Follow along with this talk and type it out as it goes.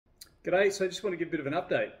G'day, so I just want to give a bit of an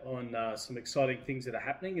update on some exciting things that are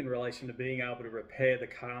happening in relation to being able to repair the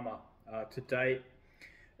Karma. To date,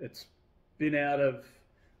 it's been out of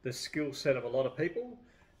the skill set of a lot of people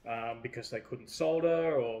because they couldn't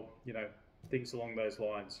solder or, things along those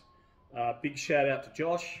lines. Big shout out to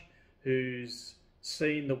Josh, who's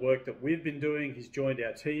seen the work that we've been doing. He's joined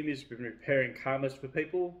our team, he's been repairing Karmas for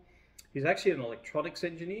people. He's actually an electronics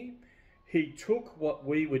engineer. He took what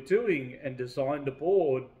we were doing and designed a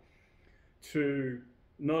board to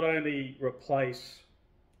not only replace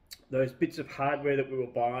those bits of hardware that we were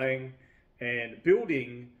buying and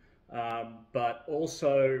building, but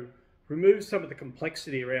also remove some of the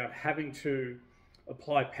complexity around having to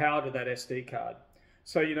apply power to that SD card.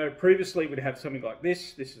 So, previously we'd have something like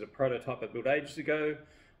this. This is a prototype I built ages ago,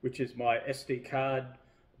 which is my SD card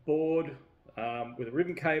board with a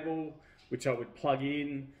ribbon cable, which I would plug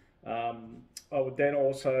in. I would then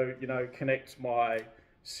also, connect my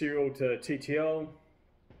serial to TTL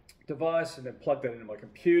device and then plug that into my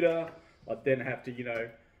computer. I'd then have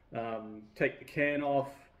to, take the can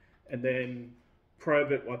off and then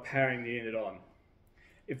probe it while powering the unit on.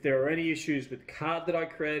 If there are any issues with the card that I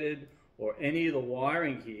created or any of the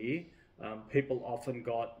wiring here, people often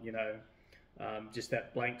got, just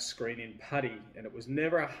that blank screen in putty, and it was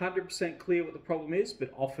never 100% clear what the problem is,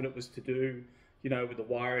 but often it was to do, with the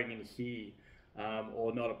wiring in here.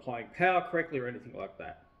 Or not applying power correctly or anything like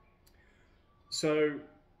that. So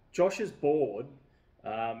Josh's board,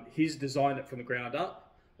 he's designed it from the ground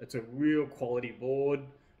up. It's a real quality board.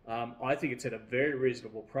 I think it's at a very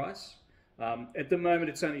reasonable price. At the moment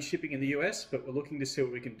it's only shipping in the US, but we're looking to see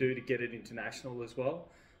what we can do to get it international as well.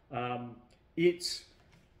 It's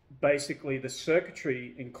basically, the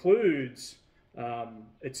circuitry includes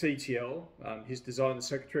its ETL. He's designed the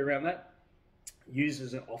circuitry around that,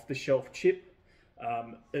 uses an off-the-shelf chip.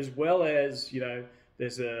 As well as,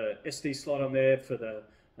 there's a SD slot on there for the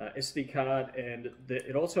SD card, and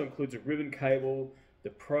it also includes a ribbon cable,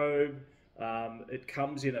 the probe. It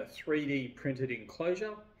comes in a 3D printed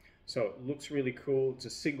enclosure, so it looks really cool. It's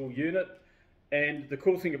a single unit, and the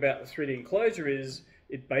cool thing about the 3D enclosure is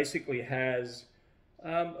it basically has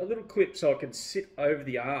a little clip so it can sit over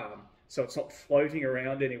the arm, so it's not floating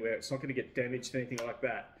around anywhere. It's not going to get damaged or anything like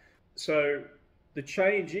that. So the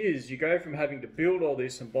change is you go from having to build all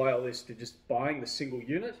this and buy all this to just buying the single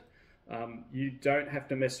unit. You don't have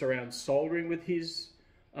to mess around soldering with his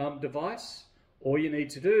device. All you need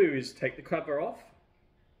to do is take the cover off,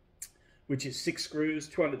 which is 6 screws,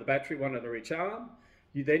 2 under the battery, 1 under each arm.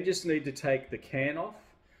 You then just need to take the can off.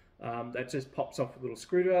 That just pops off with a little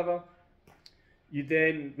screwdriver. You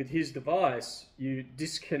then, with his device, you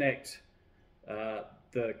disconnect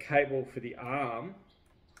the cable for the arm,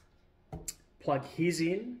 plug his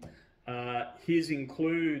in. His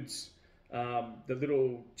includes the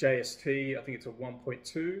little JST, I think it's a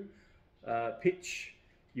 1.2 pitch.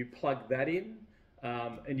 You plug that in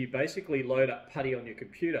and you basically load up putty on your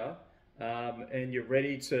computer and you're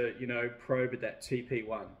ready to, probe at that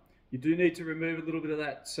TP1. You do need to remove a little bit of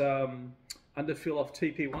that underfill off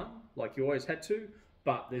TP1 like you always had to,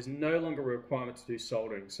 but there's no longer a requirement to do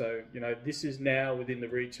soldering. So, this is now within the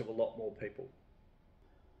reach of a lot more people.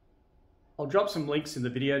 I'll drop some links in the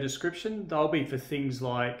video description. They'll be for things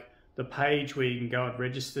like the page where you can go and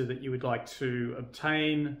register that you would like to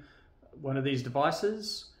obtain one of these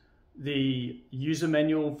devices, the user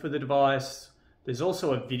manual for the device. There's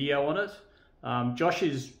also a video on it. Josh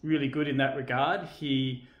is really good in that regard.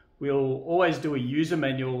 He will always do a user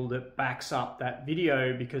manual that backs up that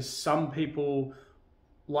video, because some people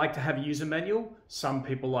like to have a user manual, some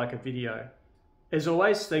people like a video. As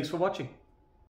always, thanks for watching.